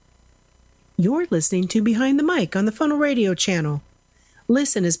You're listening to Behind the Mic on the Funnel Radio channel.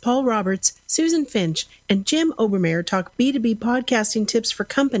 Listen as Paul Roberts, Susan Finch, and Jim Obermeyer talk B2B podcasting tips for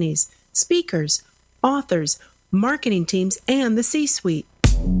companies, speakers, authors, marketing teams, and the C-suite.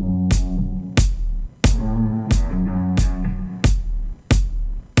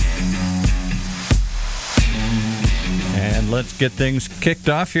 And let's get things kicked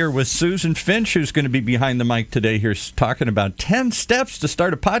off here with Susan Finch, who's going to be behind the mic today here talking about 10 steps to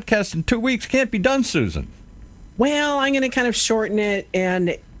start a podcast in 2 weeks. Can't be done, Susan. Well, I'm going to kind of shorten it.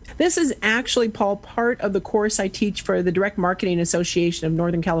 And this is actually, Paul, part of the course I teach for the Direct Marketing Association of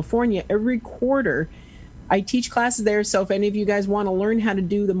Northern California. Every quarter, I teach classes there. So if any of you guys want to learn how to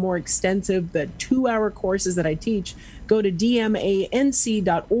do the more extensive, the 2-hour courses that I teach, go to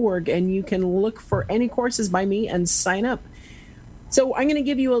dmanc.org and you can look for any courses by me and sign up. So I'm going to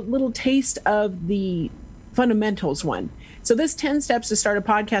give you a little taste of the fundamentals one. So this 10 steps to start a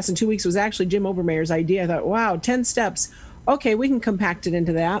podcast in 2 weeks was actually Jim Obermeyer's idea. I thought, wow, 10 steps. Okay, we can compact it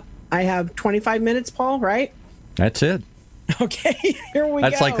into that. I have 25 minutes, Paul, right? That's it. Okay, here we go.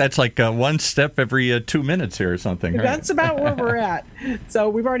 That's like one step every 2 minutes here or something, right? That's about where we're at. So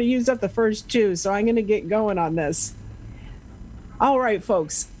we've already used up the first 2, so I'm going to get going on this. All right,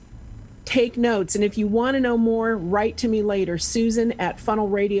 folks, take notes. And if you want to know more, write to me later,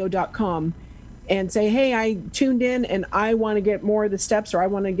 susan@funnelradio.com, and say, hey, I tuned in and I want to get more of the steps, or I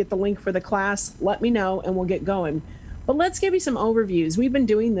want to get the link for the class. Let me know and we'll get going. But let's give you some overviews. We've been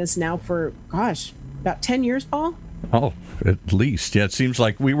doing this now for, about 10 years, Paul? Oh, at least. Yeah, it seems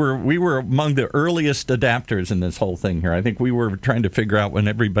like we were among the earliest adapters in this whole thing here. I think we were trying to figure out when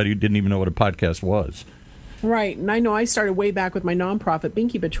everybody didn't even know what a podcast was. Right. And I know I started way back with my nonprofit,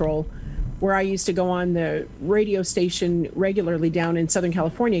 Binky Patrol, where I used to go on the radio station regularly down in Southern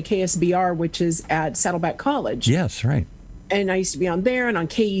California, KSBR, which is at Saddleback College. Yes, right. And I used to be on there and on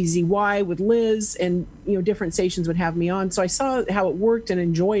KEZY with Liz, and different stations would have me on. So I saw how it worked and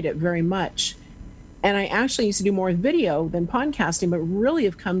enjoyed it very much. And I actually used to do more video than podcasting, but really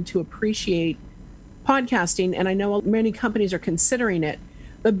have come to appreciate podcasting. And I know many companies are considering it.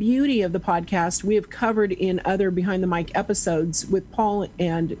 The beauty of the podcast we have covered in other Behind the Mic episodes with Paul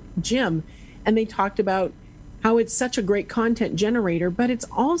and Jim, and they talked about how it's such a great content generator, but it's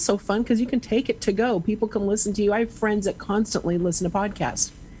also fun because you can take it to go. People can listen to you. I have friends that constantly listen to podcasts.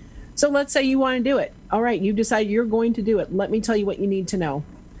 So let's say you want to do it. All right, you decide you're going to do it. Let me tell you what you need to know.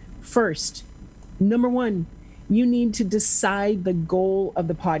 First, number 1, you need to decide the goal of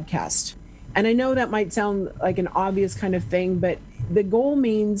the podcast. And I know that might sound like an obvious kind of thing, but the goal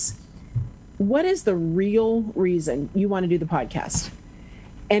means, what is the real reason you want to do the podcast?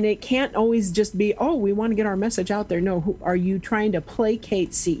 And it can't always just be, we want to get our message out there. No, are you trying to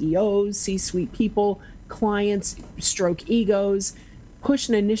placate CEOs, C-suite people, clients, stroke egos, push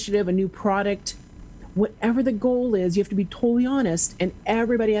an initiative, a new product? Whatever the goal is, you have to be totally honest, and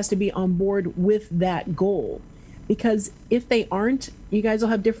everybody has to be on board with that goal. Because if they aren't, you guys will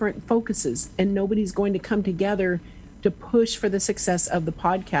have different focuses, and nobody's going to come together to push for the success of the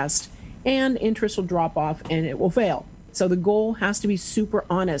podcast, and interest will drop off and it will fail. So the goal has to be super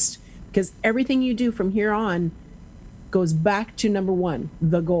honest, because everything you do from here on goes back to number 1,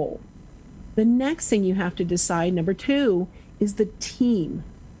 the goal. The next thing you have to decide, number 2, is the team.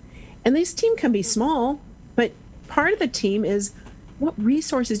 And this team can be small, but part of the team is, what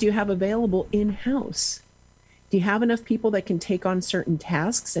resources do you have available in-house? Do you have enough people that can take on certain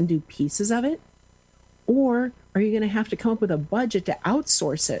tasks and do pieces of it? Or are you going to have to come up with a budget to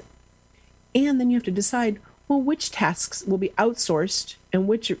outsource it? And then you have to decide, which tasks will be outsourced and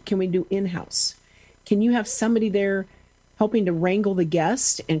which can we do in-house? Can you have somebody there helping to wrangle the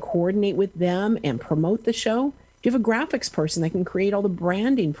guest and coordinate with them and promote the show? Do you have a graphics person that can create all the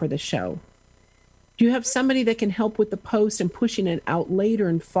branding for the show? Do you have somebody that can help with the post and pushing it out later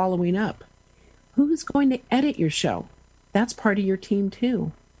and following up? Who's going to edit your show? That's part of your team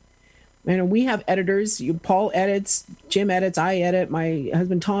too. And we have editors. Paul edits, Jim edits, I edit, my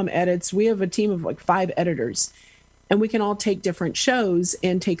husband Tom edits. We have a team of like 5 editors. And we can all take different shows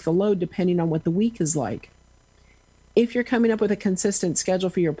and take the load depending on what the week is like. If you're coming up with a consistent schedule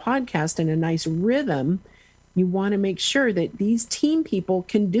for your podcast and a nice rhythm, you want to make sure that these team people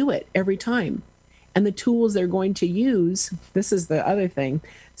can do it every time. And the tools they're going to use, this is the other thing.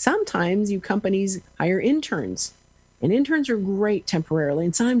 Sometimes you companies hire interns. And interns are great temporarily.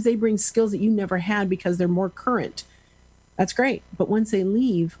 And sometimes they bring skills that you never had because they're more current. That's great. But once they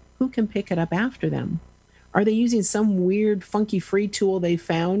leave, who can pick it up after them? Are they using some weird, funky free tool they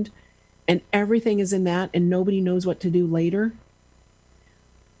found and everything is in that and nobody knows what to do later?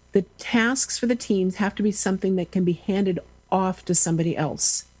 The tasks for the teams have to be something that can be handed off to somebody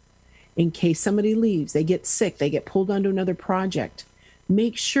else. in case somebody leaves, they get sick, they get pulled onto another project.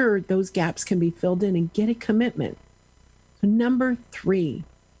 Make sure those gaps can be filled in and get a commitment. So number 3,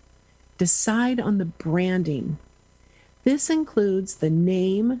 decide on the branding. This includes the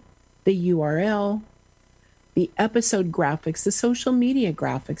name, the URL, the episode graphics, the social media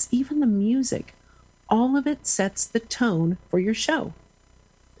graphics, even the music. All of it sets the tone for your show.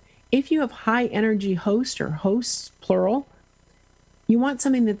 If you have high energy hosts or hosts, plural, you want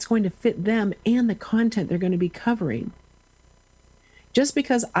something that's going to fit them and the content they're going to be covering. Just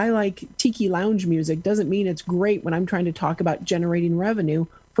because I like tiki lounge music doesn't mean it's great when I'm trying to talk about generating revenue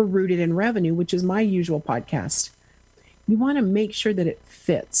for Rooted in Revenue, which is my usual podcast. You want to make sure that it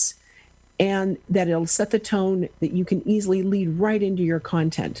fits and that it'll set the tone that you can easily lead right into your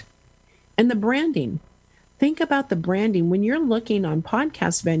content. And the branding. Think about the branding. When you're looking on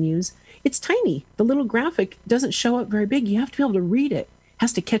podcast venues, it's tiny. The little graphic doesn't show up very big. You have to be able to read it. It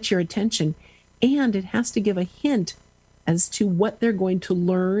has to catch your attention. And it has to give a hint as to what they're going to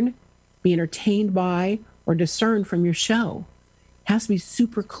learn, be entertained by, or discern from your show. It has to be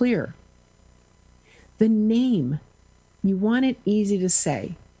super clear. The name. You want it easy to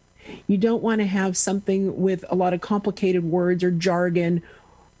say. You don't want to have something with a lot of complicated words or jargon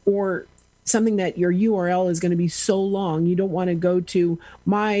or something that your URL is going to be so long. You don't want to go to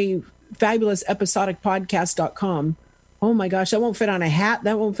myfabulousepisodicpodcast.com. Oh my gosh, that won't fit on a hat.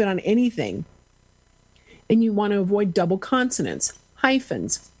 That won't fit on anything. And you want to avoid double consonants,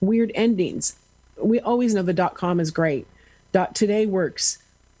 hyphens, weird endings. We always know the .com is great. .today works.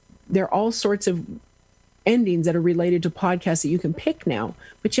 There are all sorts of endings that are related to podcasts that you can pick now,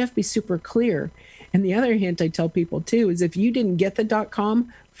 but you have to be super clear. And the other hint I tell people too is if you didn't get the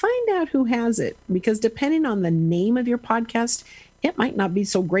 .com, find out who has it, because depending on the name of your podcast, it might not be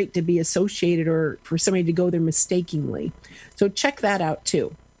so great to be associated or for somebody to go there mistakenly. So check that out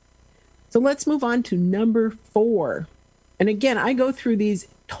too. So let's move on to number 4. And again, I go through these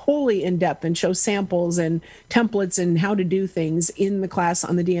totally in depth and show samples and templates and how to do things in the class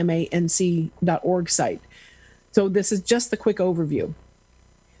on the dmanc.org site. So this is just the quick overview.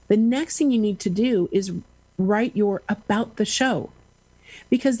 The next thing you need to do is write your about the show,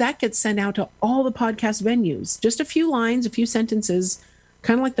 because that gets sent out to all the podcast venues. Just a few lines, a few sentences,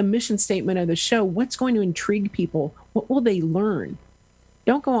 kind of like the mission statement of the show. What's going to intrigue people? What will they learn?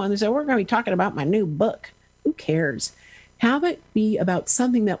 Don't go on and say, we're going to be talking about my new book. Who cares? Have it be about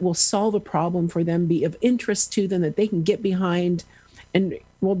something that will solve a problem for them, be of interest to them, that they can get behind, and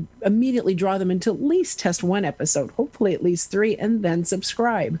will immediately draw them into at least test 1 episode, hopefully at least 3, and then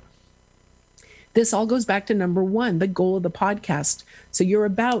subscribe. This all goes back to number 1, the goal of the podcast. So your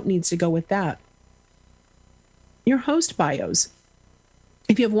about needs to go with that. Your host bios.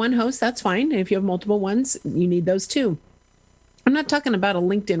 If you have one host, that's fine. And if you have multiple ones, you need those too. I'm not talking about a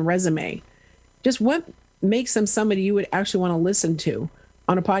LinkedIn resume. Just what makes them somebody you would actually want to listen to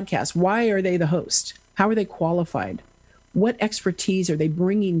on a podcast. Why are they the host? How are they qualified? What expertise are they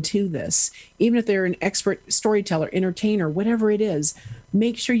bringing to this? Even if they're an expert storyteller, entertainer, whatever it is,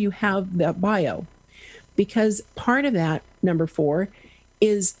 make sure you have that bio. Because part of that, number 4,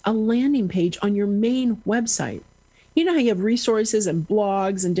 is a landing page on your main website. You know how you have resources and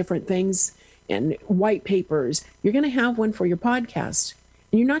blogs and different things and white papers. You're going to have one for your podcast.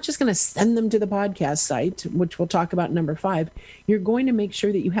 And you're not just going to send them to the podcast site, which we'll talk about in number 5. You're going to make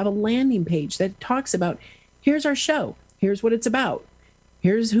sure that you have a landing page that talks about, here's our show. Here's what it's about.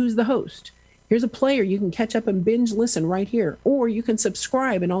 Here's who's the host. Here's a player you can catch up and binge listen right here. Or you can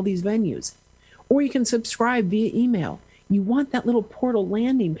subscribe in all these venues. Or you can subscribe via email. You want that little portal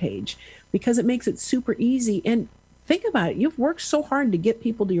landing page because it makes it super easy. And think about it. You've worked so hard to get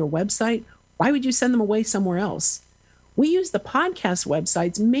people to your website. Why would you send them away somewhere else? We use the podcast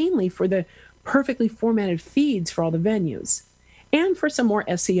websites mainly for the perfectly formatted feeds for all the venues and for some more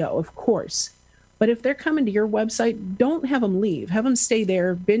SEO, of course. But if they're coming to your website, don't have them leave. Have them stay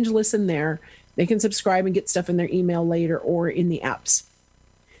there, binge listen there. They can subscribe and get stuff in their email later or in the apps.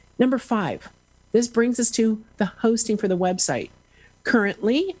 Number 5, this brings us to the hosting for the website.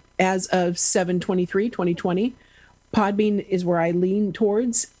 Currently, as of 7/23/2020, Podbean is where I lean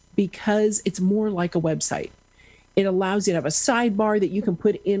towards because it's more like a website. It allows you to have a sidebar that you can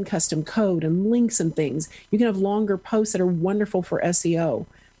put in custom code and links and things. You can have longer posts that are wonderful for SEO.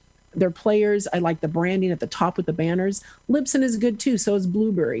 Their players, I like the branding at the top with the banners. Libsyn is good too, so is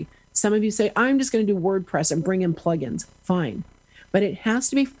Blueberry. Some of you say, I'm just going to do WordPress and bring in plugins. Fine. But it has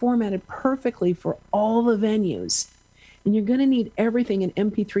to be formatted perfectly for all the venues. And you're going to need everything in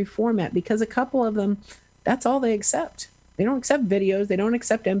MP3 format because a couple of them, that's all they accept. They don't accept videos. They don't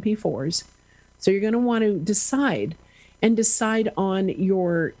accept MP4s. So you're going to want to decide. and decide on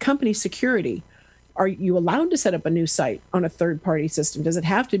your company security. Are you allowed to set up a new site on a third-party system? Does it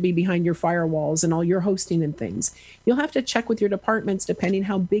have to be behind your firewalls and all your hosting and things? You'll have to check with your departments, depending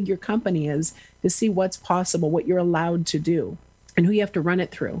how big your company is, to see what's possible, what you're allowed to do, and who you have to run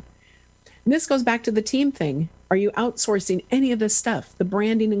it through. And this goes back to the team thing. Are you outsourcing any of this stuff, the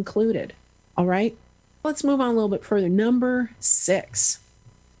branding included? All right, let's move on a little bit further. Number 6,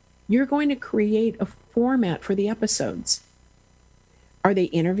 you're going to create a format for the episodes. Are they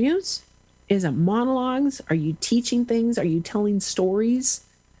interviews? Is it monologues? Are you teaching things? Are you telling stories?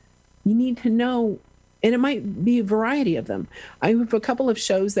 You need to know, and it might be a variety of them. I have a couple of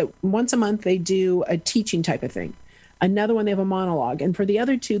shows that once a month they do a teaching type of thing. Another one, they have a monologue. And for the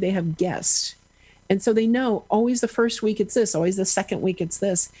other two, they have guests. And so they know always the first week it's this, always the second week it's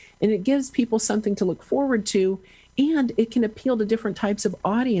this. And it gives people something to look forward to. And it can appeal to different types of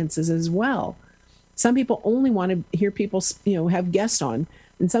audiences as well. Some people only want to hear people, have guests on.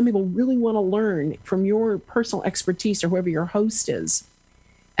 And some people really want to learn from your personal expertise or whoever your host is.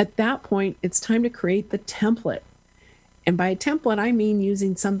 At that point, it's time to create the template. And by a template, I mean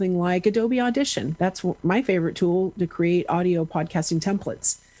using something like Adobe Audition. That's my favorite tool to create audio podcasting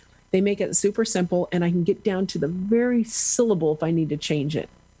templates. They make it super simple, and I can get down to the very syllable if I need to change it.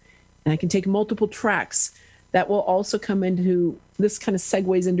 And I can take multiple tracks. That will also come into, this kind of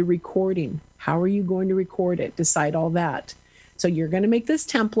segues into recording. How are you going to record it? Decide all that. So you're going to make this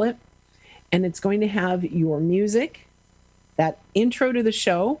template, and it's going to have your music, that intro to the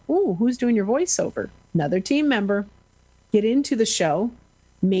show. Ooh, who's doing your voiceover? Another team member. Get into the show,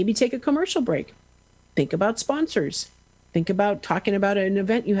 maybe take a commercial break. Think about sponsors. Think about talking about an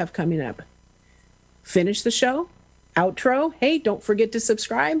event you have coming up. Finish the show, outro. Hey, don't forget to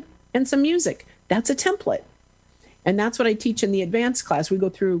subscribe, and some music. That's a template. And that's what I teach in the advanced class. We go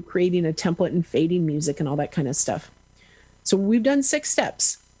through creating a template and fading music and all that kind of stuff. So we've done 6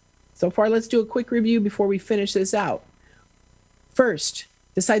 steps. So far, let's do a quick review before we finish this out. First,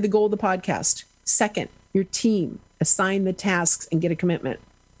 decide the goal of the podcast. Second, your team. Assign the tasks and get a commitment.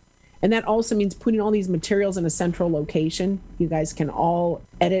 And that also means putting all these materials in a central location you guys can all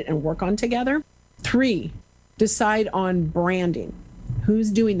edit and work on together. 3, decide on branding.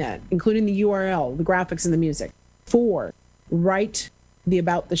 Who's doing that, including the URL, the graphics, and the music. 4, write the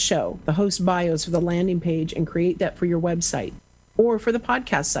about the show, the host bios for the landing page, and create that for your website or for the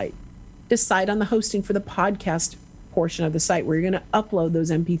podcast site. Decide on the hosting for the podcast portion of the site where you're going to upload those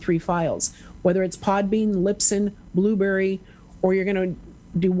MP3 files, whether it's Podbean, Libsyn, Blueberry, or you're going to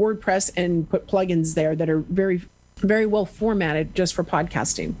do WordPress and put plugins there that are very, very well formatted just for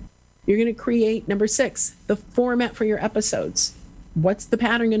podcasting. You're going to create, number 6, the format for your episodes. What's the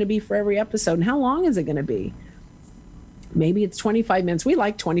pattern going to be for every episode, and how long is it going to be? Maybe it's 25 minutes. We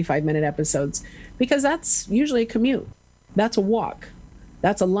like 25-minute episodes because that's usually a commute. That's a walk.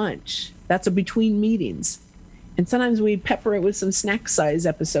 That's a lunch. That's a between meetings. And sometimes we pepper it with some snack size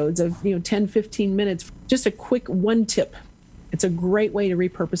episodes of 10, 15 minutes. Just a quick one tip. It's a great way to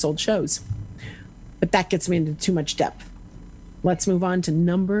repurpose old shows. But that gets me into too much depth. Let's move on to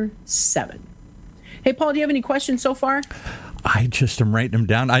number 7. Hey, Paul, do you have any questions so far? I just am writing them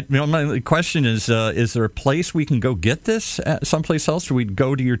down. My question is there a place we can go get this someplace else? Or we'd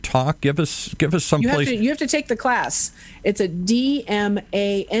go to your talk? Give us some place. You have to take the class. It's at dmanc.org,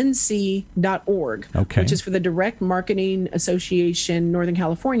 okay, which is for the Direct Marketing Association, Northern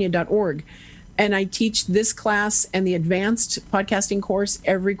California.org. And I teach this class and the advanced podcasting course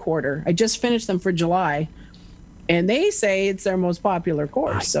every quarter. I just finished them for July. And they say it's their most popular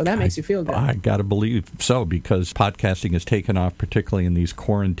course, so that makes you feel good. I got to believe so, because podcasting has taken off, particularly in these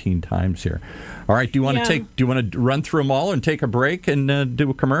quarantine times here. All right, do you want to run through them all and take a break and do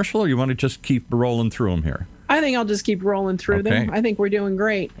a commercial, or you want to just keep rolling through them here? I think I'll just keep rolling through them. I think we're doing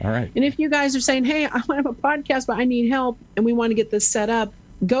great. All right. And if you guys are saying, hey, I want to have a podcast, but I need help, and we want to get this set up,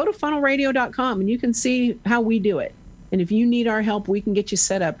 go to funnelradio.com, and you can see how we do it. And if you need our help, we can get you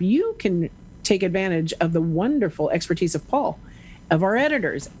set up. You can take advantage of the wonderful expertise of Paul, of our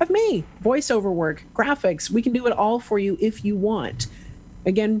editors, of me, voiceover work, graphics. We can do it all for you if you want.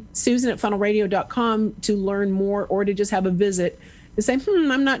 Again, Susan at funnelradio.com to learn more, or to just have a visit to say,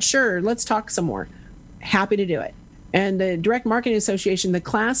 I'm not sure. Let's talk some more. Happy to do it. And the Direct Marketing Association, the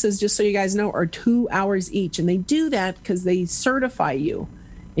classes, just so you guys know, are 2 hours each. And they do that because they certify you.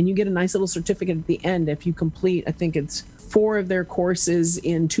 And you get a nice little certificate at the end if you complete, I think it's 4 of their courses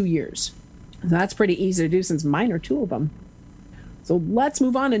in 2 years. That's pretty easy to do since mine are 2 of them. So let's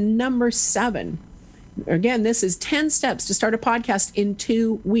move on to number 7. Again, this is 10 steps to start a podcast in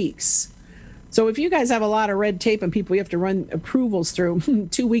 2 weeks. So if you guys have a lot of red tape and people you have to run approvals through,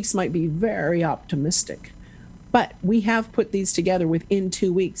 2 weeks might be very optimistic. But we have put these together within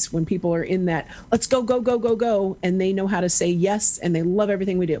 2 weeks when people are in that, let's go, go, go, go, go, and they know how to say yes, and they love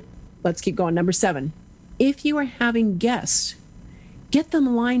everything we do. Let's keep going. Number 7, if you are having guests, get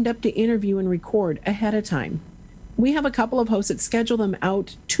them lined up to interview and record ahead of time. We have a couple of hosts that schedule them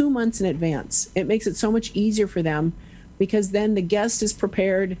out 2 months in advance. It makes it so much easier for them because then the guest is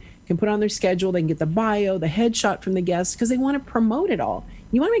prepared, can put on their schedule, they can get the bio, the headshot from the guest, because they want to promote it all.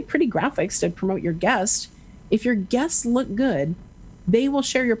 You want to make pretty graphics to promote your guest. If your guests look good, they will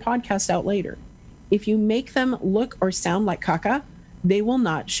share your podcast out later. If you make them look or sound like caca, they will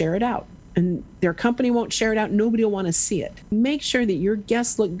not share it out. And their company won't share it out. Nobody will want to see it. Make sure that your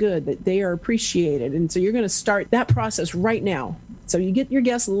guests look good, that they are appreciated. And so you're going to start that process right now. So you get your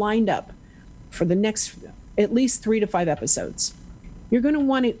guests lined up for the next at least 3 to 5 episodes. You're going to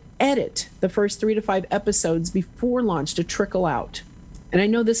want to edit the first 3 to 5 episodes before launch to trickle out. And I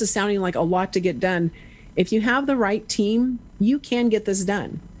know this is sounding like a lot to get done. If you have the right team, you can get this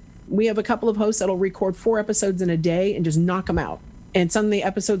done. We have a couple of hosts that'll record 4 episodes in a day and just knock them out. And some of the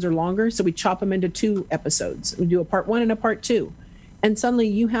episodes are longer, so we chop them into 2 episodes. We do a part 1 and a part 2. And suddenly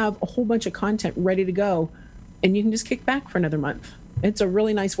you have a whole bunch of content ready to go, and you can just kick back for another month. It's a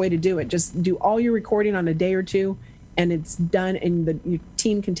really nice way to do it. Just do all your recording on a day or 2, and it's done, and your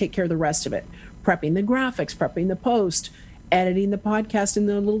team can take care of the rest of it. Prepping the graphics, prepping the post, editing the podcast in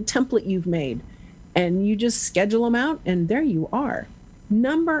the little template you've made. And you just schedule them out, and there you are.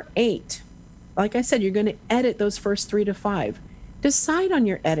 Number 8, like I said, you're going to edit those first 3 to 5. Decide on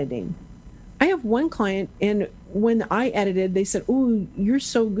your editing. I have one client, and when I edited, they said, "Oh, you're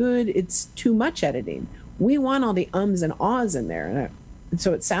so good, it's too much editing. We want all the ums and ahs in there, and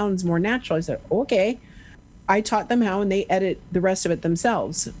so it sounds more natural." I said, "Okay." I taught them how, and they edit the rest of it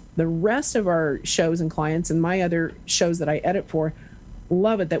themselves. The rest of our shows and clients and my other shows that I edit for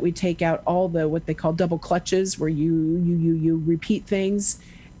love it that we take out all the what they call double clutches, where you repeat things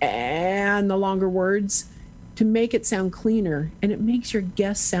and the longer words to make it sound cleaner, and it makes your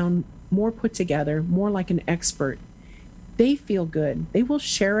guests sound more put together, more like an expert. They feel good. They will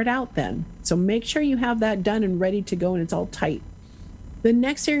share it out then. So make sure you have that done and ready to go, and it's all tight. The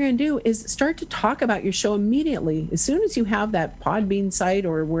next thing you're going to do is start to talk about your show immediately. As soon as you have that Podbean site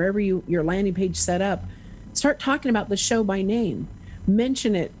or wherever your landing page set up, start talking about the show by name.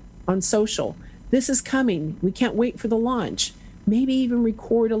 Mention it on social. This is coming. We can't wait for the launch. Maybe even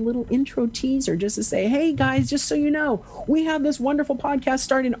record a little intro teaser just to say, "Hey guys, just so you know, we have this wonderful podcast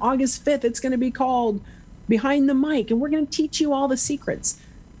starting August 5th. It's going to be called Behind the Mic, and we're going to teach you all the secrets."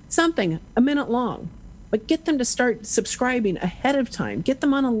 Something a minute long, but get them to start subscribing ahead of time. Get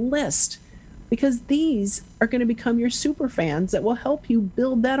them on a list, because these are going to become your super fans that will help you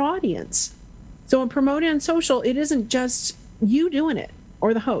build that audience. So in promoting on social, it isn't just you doing it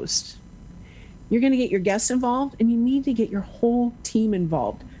or the host. You're going to get your guests involved, and you need to get your whole team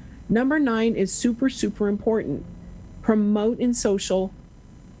involved. Number 9 is super, super important. Promote in social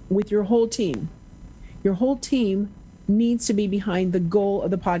with your whole team. Your whole team needs to be behind the goal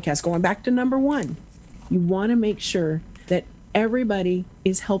of the podcast. Going back to number 1, you want to make sure that everybody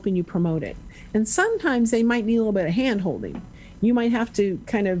is helping you promote it. And sometimes they might need a little bit of hand-holding. You might have to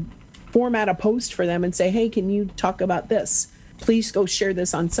kind of format a post for them and say, "Hey, can you talk about this? Please go share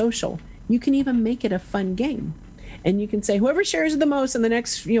this on social." You can even make it a fun game. And you can say, whoever shares the most in the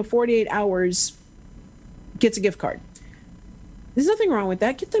next 48 hours gets a gift card. There's nothing wrong with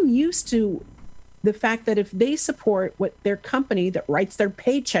that. Get them used to the fact that if they support what their company that writes their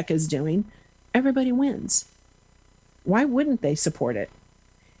paycheck is doing, everybody wins. Why wouldn't they support it?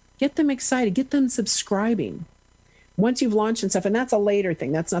 Get them excited. Get them subscribing. Once you've launched and stuff, and that's a later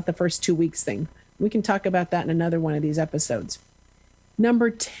thing. That's not the first 2 weeks thing. We can talk about that in another one of these episodes. Number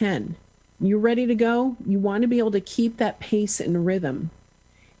 10. You're ready to go. You want to be able to keep that pace and rhythm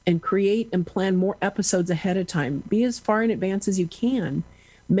and create and plan more episodes ahead of time. Be as far in advance as you can.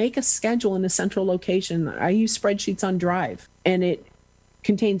 Make a schedule in a central location. I use spreadsheets on Drive, and it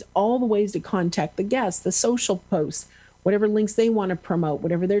contains all the ways to contact the guests, the social posts, whatever links they want to promote,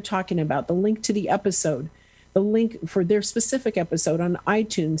 whatever they're talking about, the link to the episode, the link for their specific episode on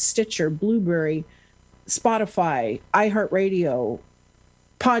iTunes, Stitcher, Blueberry, Spotify, iHeartRadio,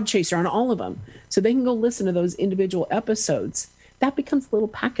 Podchaser, on all of them, so they can go listen to those individual episodes. That becomes a little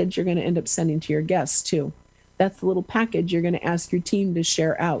package you're going to end up sending to your guests too. That's the little package you're going to ask your team to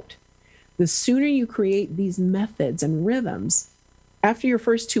share out. The sooner you create these methods and rhythms, after your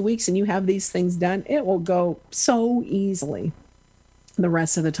first 2 weeks and you have these things done, it will go so easily the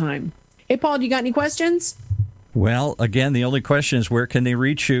rest of the time. Hey, Paul, do you got any questions? Well, again, the only question is, where can they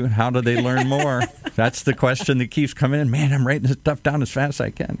reach you? How do they learn more? That's the question that keeps coming in. Man, I'm writing this stuff down as fast as I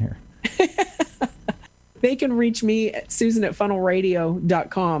can here. they can reach me at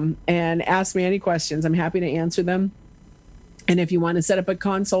susan@funnelradio.com and ask me any questions. I'm happy to answer them. And if you want to set up a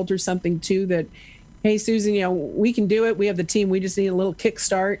consult or something too, that, hey, Susan, we can do it. We have the team. We just need a little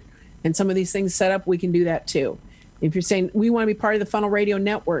kickstart and some of these things set up. We can do that too. If you're saying we want to be part of the Funnel Radio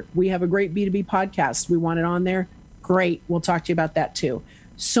Network, we have a great B2B podcast. We want it on there. Great. We'll talk to you about that too.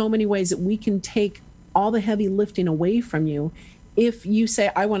 So many ways that we can take all the heavy lifting away from you. If you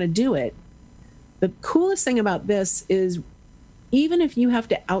say, I want to do it, the coolest thing about this is even if you have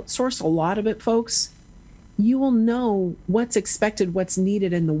to outsource a lot of it, folks, you will know what's expected, what's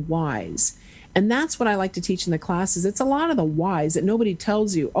needed, and the whys. And that's what I like to teach in the classes. It's a lot of the whys that nobody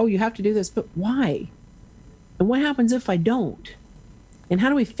tells you, oh, you have to do this, but why? And what happens if I don't? And how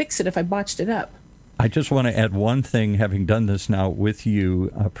do we fix it if I botched it up? I just want to add one thing, having done this now with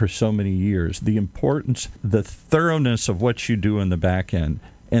you for so many years, the importance, the thoroughness of what you do in the back end,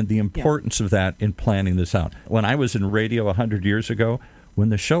 and the importance of that in planning this out. When I was in radio 100 years ago, when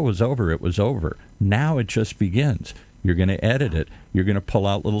the show was over, it was over. Now it just begins. You're going to edit it. You're going to pull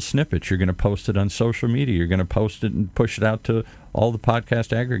out little snippets. You're going to post it on social media. You're going to post it and push it out to all the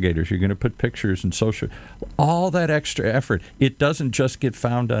podcast aggregators. You're going to put pictures and social. All that extra effort. It doesn't just get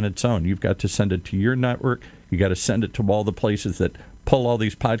found on its own. You've got to send it to your network. You got to send it to all the places that pull all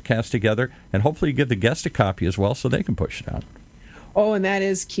these podcasts together. And hopefully you give the guest a copy as well so they can push it out. Oh, and that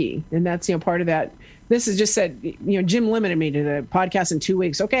is key. And that's, part of that. This is just said, Jim limited me to the podcast in 2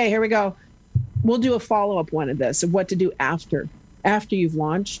 weeks. Okay, here we go. We'll do a follow-up one of this, of what to do after you've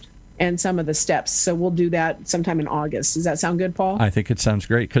launched and some of the steps. So we'll do that sometime in August. Does that sound good, Paul? I think it sounds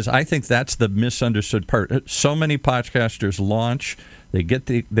great, because I think that's the misunderstood part. So many podcasters launch,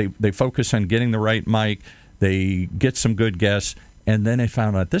 they focus on getting the right mic, they get some good guests, and then they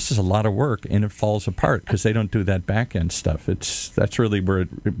found out this is a lot of work, and it falls apart because they don't do that back end stuff. That's really where it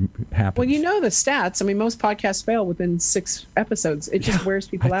happens. Well, the stats. I mean, most podcasts fail within 6 episodes. It just wears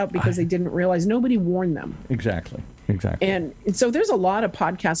people out because they didn't realize. Nobody warned them. Exactly. And so there's a lot of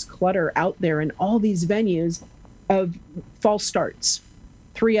podcast clutter out there in all these venues of false starts.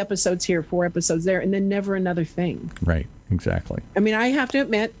 3 episodes here, 4 episodes there, and then never another thing. Right. Exactly. I mean, I have to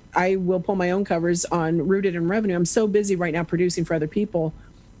admit, I will pull my own covers on Rooted in Revenue. I'm so busy right now producing for other people.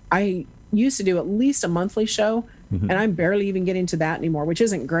 I used to do at least a monthly show, and I'm barely even getting to that anymore, which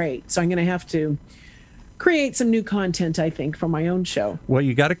isn't great. So I'm going to have to create some new content, I think, for my own show. Well,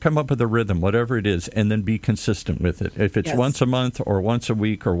 you got to come up with a rhythm, whatever it is, and then be consistent with it. If it's once a month or once a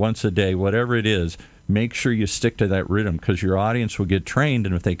week or once a day, whatever it is, make sure you stick to that rhythm, because your audience will get trained,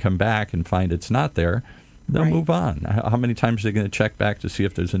 and if they come back and find it's not there, they'll move on. How many times are they going to check back to see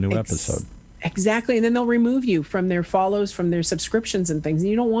if there's a new episode? Exactly. And then they'll remove you from their follows, from their subscriptions and things. And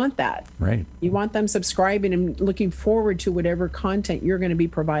you don't want that. Right. You want them subscribing and looking forward to whatever content you're going to be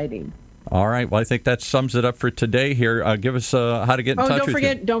providing. All right. Well, I think that sums it up for today here. Give us how to get in touch with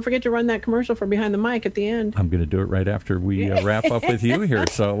you. Don't forget to run that commercial for Behind the Mic at the end. I'm going to do it right after we wrap up with you here.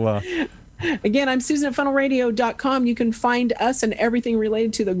 So... Again, I'm Susan@funnelradio.com. You can find us and everything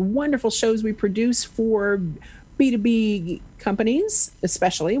related to the wonderful shows we produce for B2B companies,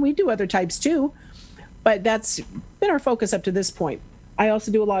 especially. We do other types too, but that's been our focus up to this point. I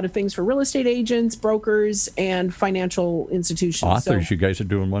also do a lot of things for real estate agents, brokers, and financial institutions. Authors, you guys are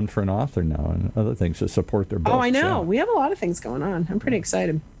doing one for an author now, and other things to support their books. Oh, I know. We have a lot of things going on. I'm pretty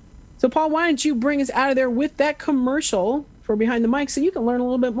excited. So, Paul, why don't you bring us out of there with that commercial for Behind the Mic so you can learn a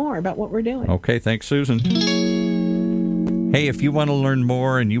little bit more about what we're doing. Okay, thanks, Susan. Hey, if you want to learn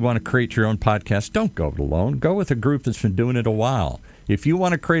more and you want to create your own podcast, don't go it alone. Go with a group that's been doing it a while. If you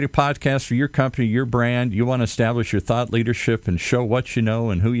want to create a podcast for your company, your brand, you want to establish your thought leadership and show what you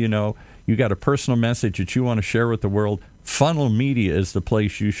know and who you know, you got a personal message that you want to share with the world, Funnel Media is the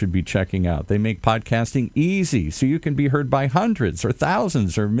place you should be checking out. They make podcasting easy so you can be heard by hundreds or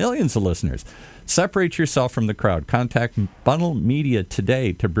thousands or millions of listeners. Separate yourself from the crowd. Contact Funnel Media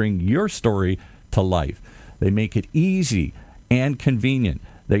today to bring your story to life. They make it easy and convenient.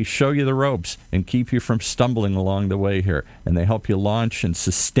 They show you the ropes and keep you from stumbling along the way here. And they help you launch and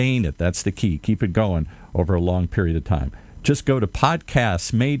sustain it. That's the key. Keep it going over a long period of time. Just go to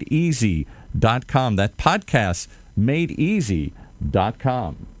podcastsmadeeasy.com. That's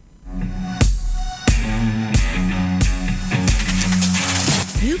podcastsmadeeasy.com.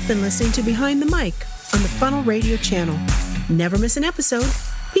 You've been listening to Behind the Mic on the Funnel Radio channel. Never miss an episode.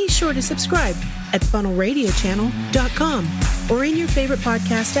 Be sure to subscribe at funnelradiochannel.com or in your favorite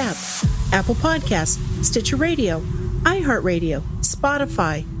podcast app. Apple Podcasts, Stitcher Radio, iHeartRadio,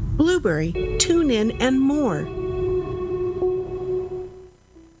 Spotify, Blueberry, TuneIn, and more.